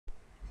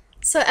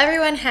So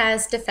everyone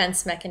has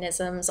defense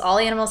mechanisms. All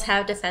animals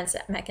have defense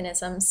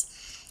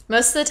mechanisms.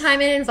 Most of the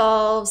time it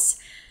involves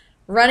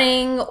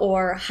running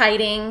or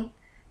hiding.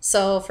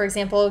 So for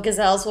example,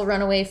 gazelles will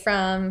run away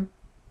from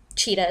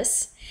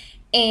cheetahs,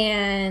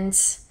 and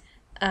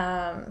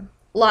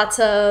lots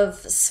of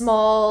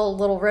small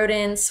little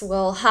rodents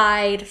will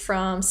hide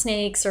from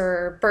snakes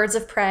or birds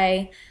of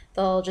prey.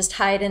 They'll just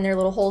hide in their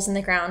little holes in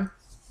the ground.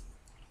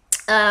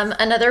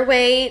 Another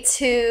way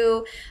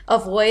to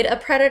avoid a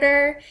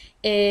predator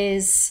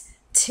is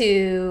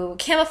to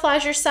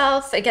camouflage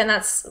yourself. Again,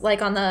 that's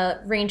like on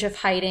the range of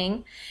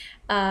hiding.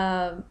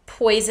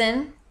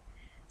 Poison.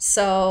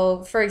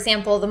 So, for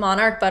example, the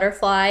monarch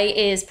butterfly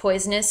is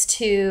poisonous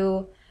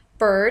to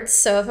birds.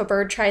 So if a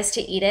bird tries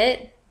to eat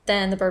it,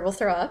 then the bird will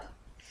throw up.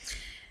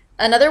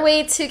 Another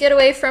way to get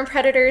away from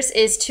predators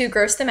is to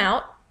gross them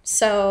out.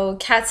 So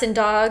cats and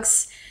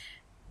dogs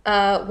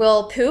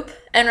will poop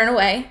and run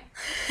away.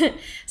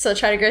 So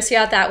try to gross you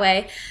out that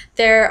way.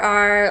 There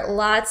are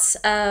lots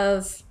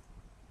of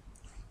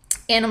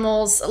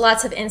animals,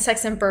 lots of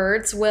insects and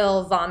birds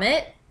will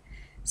vomit.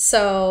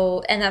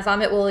 So, and that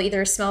vomit will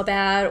either smell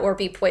bad or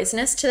be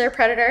poisonous to their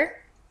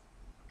predator.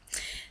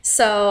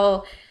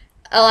 So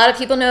a lot of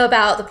people know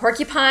about the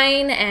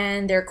porcupine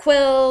and their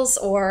quills,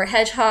 or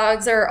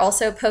hedgehogs are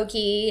also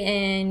pokey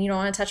and you don't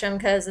want to touch them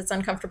because it's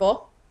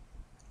uncomfortable.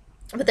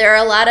 But there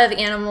are a lot of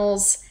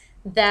animals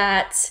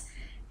that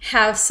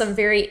have some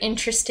very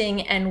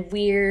interesting and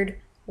weird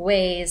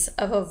ways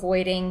of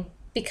avoiding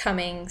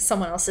becoming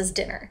someone else's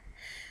dinner.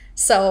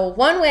 So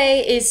one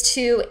way is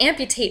to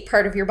amputate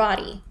part of your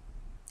body.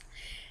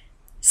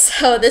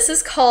 So this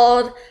is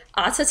called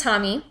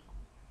autotomy,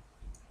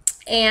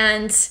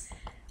 and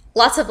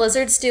lots of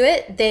lizards do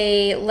it.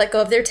 They let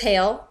go of their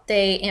tail,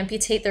 they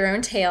amputate their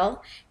own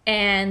tail,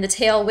 and the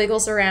tail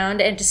wiggles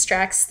around and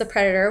distracts the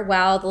predator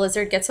while the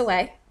lizard gets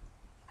away.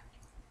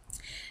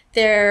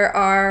 There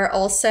are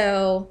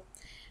also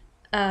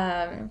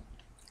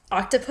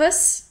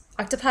octopi,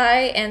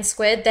 and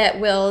squid that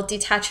will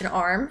detach an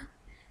arm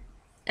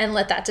and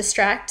let that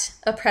distract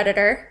a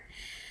predator.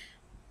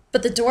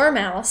 But the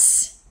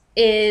dormouse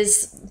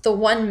is the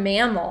one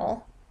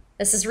mammal,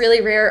 this is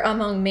really rare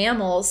among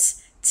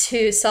mammals,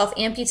 to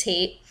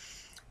self-amputate.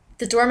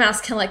 The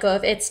dormouse can let go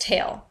of its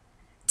tail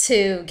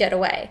to get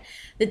away.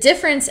 The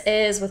difference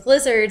is with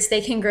lizards,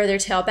 they can grow their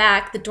tail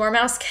back. The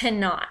dormouse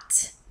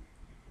cannot.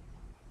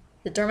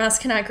 The dormouse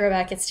cannot grow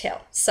back its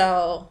tail.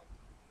 So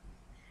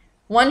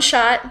one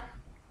shot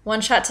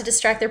to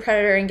distract their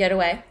predator and get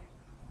away.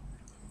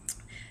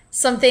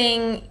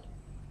 Something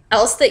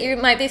else that you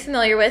might be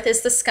familiar with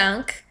is the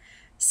skunk.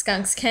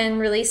 Skunks can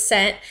release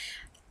scent.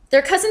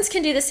 Their cousins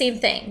can do the same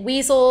thing.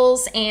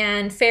 Weasels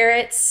and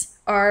ferrets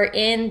are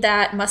in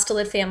that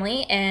mustelid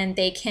family, and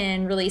they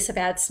can release a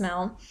bad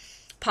smell.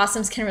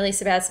 Possums can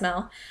release a bad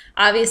smell.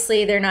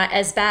 Obviously, they're not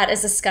as bad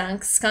as a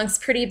skunk. Skunk's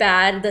pretty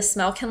bad. The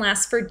smell can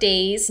last for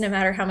days, no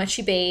matter how much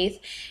you bathe.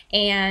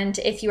 And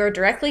if you are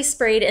directly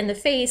sprayed in the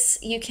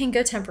face, you can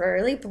go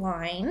temporarily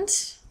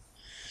blind.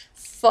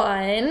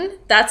 Fun.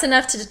 That's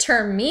enough to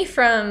deter me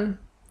from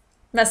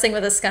messing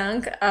with a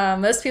skunk.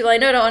 Most people I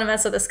know don't want to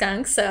mess with a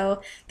skunk,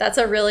 so that's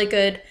a really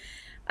good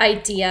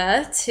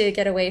idea to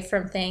get away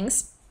from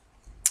things.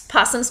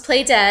 Possums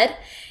play dead,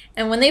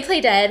 and when they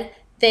play dead,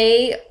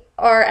 they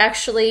are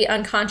actually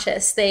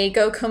unconscious. They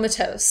go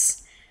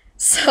comatose.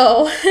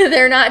 So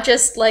they're not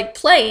just like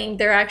playing,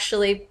 they're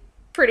actually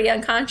pretty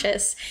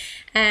unconscious.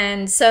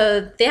 And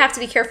so they have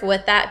to be careful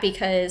with that,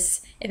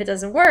 because if it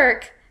doesn't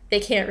work, they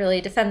can't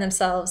really defend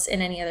themselves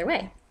in any other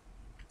way.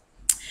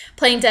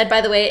 Playing dead, by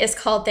the way, is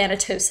called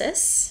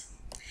thanatosis.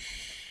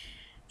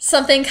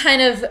 Something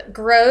kind of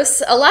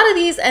gross. A lot of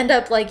these end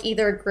up like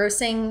either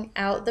grossing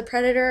out the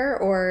predator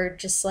or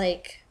just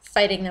like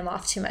fighting them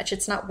off too much.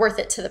 It's not worth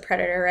it to the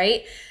predator,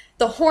 right?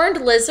 The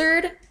horned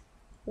lizard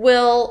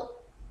will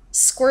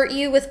squirt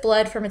you with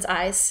blood from its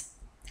eyes.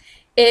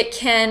 It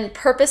can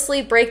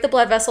purposely break the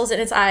blood vessels in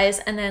its eyes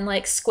and then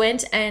like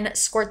squint and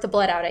squirt the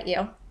blood out at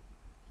you.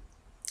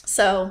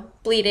 So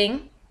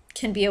bleeding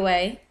can be a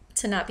way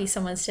to not be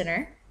someone's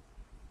dinner.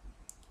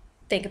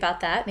 Think about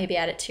that, maybe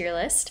add it to your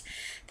list.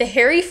 The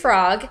hairy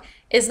frog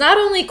is not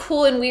only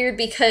cool and weird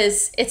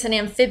because it's an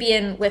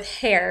amphibian with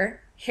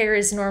hair. Hair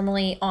is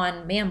normally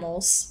on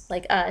mammals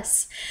like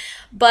us,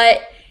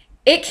 but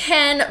it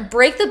can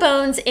break the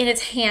bones in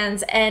its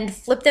hands and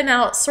flip them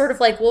out sort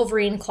of like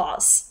Wolverine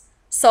claws.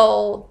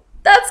 So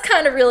that's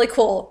kind of really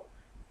cool.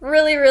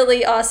 Really,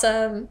 really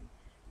awesome.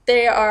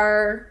 They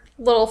are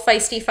little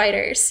feisty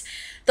fighters.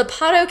 The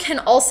potto can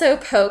also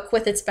poke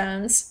with its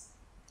bones.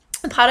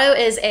 The potto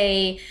is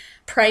a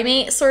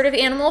primate sort of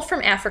animal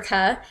from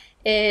Africa.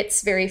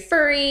 It's very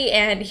furry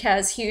and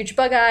has huge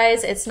bug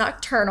eyes. It's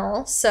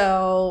nocturnal,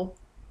 so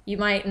you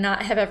might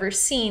not have ever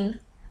seen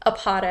a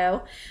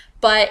potto,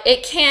 but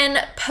it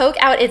can poke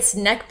out its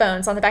neck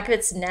bones on the back of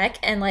its neck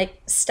and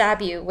like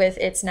stab you with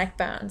its neck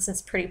bones.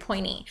 It's pretty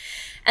pointy.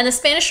 And the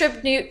Spanish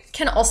rib newt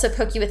can also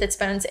poke you with its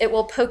bones. It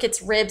will poke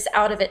its ribs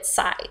out of its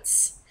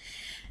sides.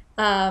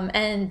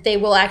 And they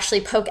will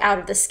actually poke out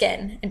of the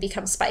skin and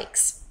become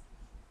spikes.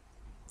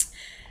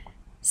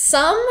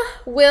 Some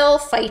will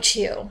fight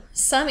you.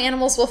 Some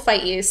animals will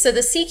fight you. So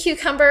the sea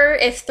cucumber,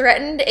 if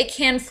threatened, it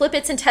can flip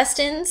its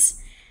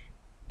intestines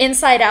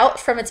inside out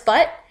from its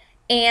butt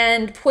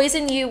and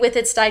poison you with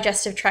its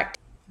digestive tract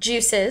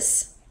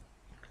juices.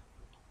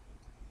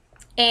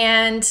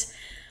 And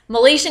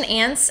Malaysian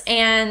ants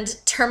and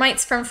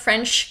termites from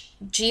French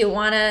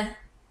Guiana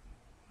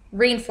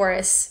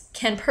rainforests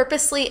can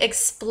purposely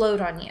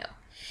explode on you.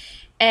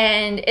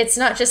 And it's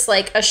not just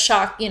like a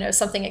shock, you know,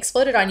 something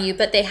exploded on you,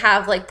 but they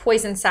have like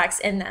poison sacs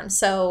in them.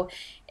 So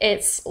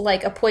it's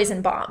like a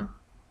poison bomb.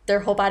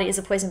 Their whole body is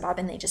a poison bomb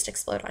and they just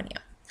explode on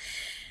you.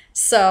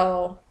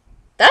 So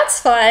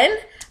that's fun.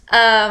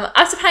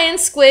 Octopi and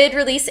squid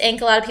release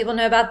ink. A lot of people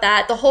know about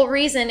that. The whole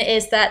reason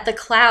is that the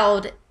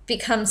cloud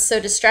becomes so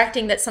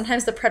distracting that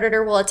sometimes the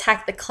predator will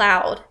attack the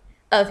cloud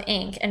of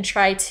ink and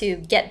try to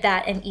get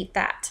that and eat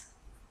that,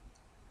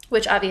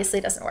 which obviously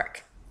doesn't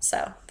work.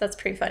 So that's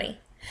pretty funny.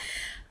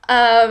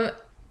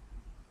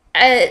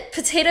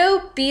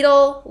 Potato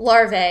beetle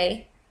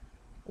larvae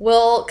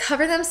will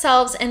cover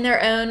themselves in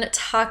their own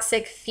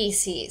toxic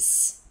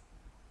feces.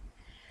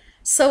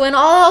 So when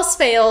all else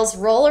fails,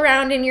 roll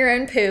around in your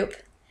own poop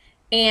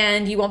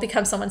and you won't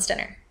become someone's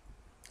dinner.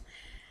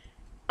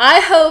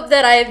 I hope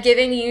that I have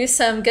given you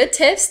some good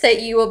tips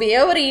that you will be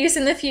able to use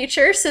in the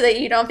future so that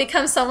you don't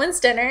become someone's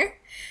dinner.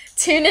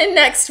 Tune in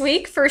next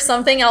week for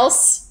something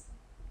else,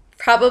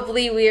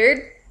 probably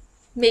weird,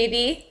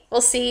 maybe,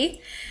 we'll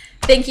see.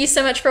 Thank you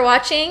so much for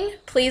watching.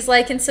 Please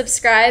like and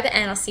subscribe,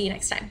 and I'll see you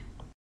next time.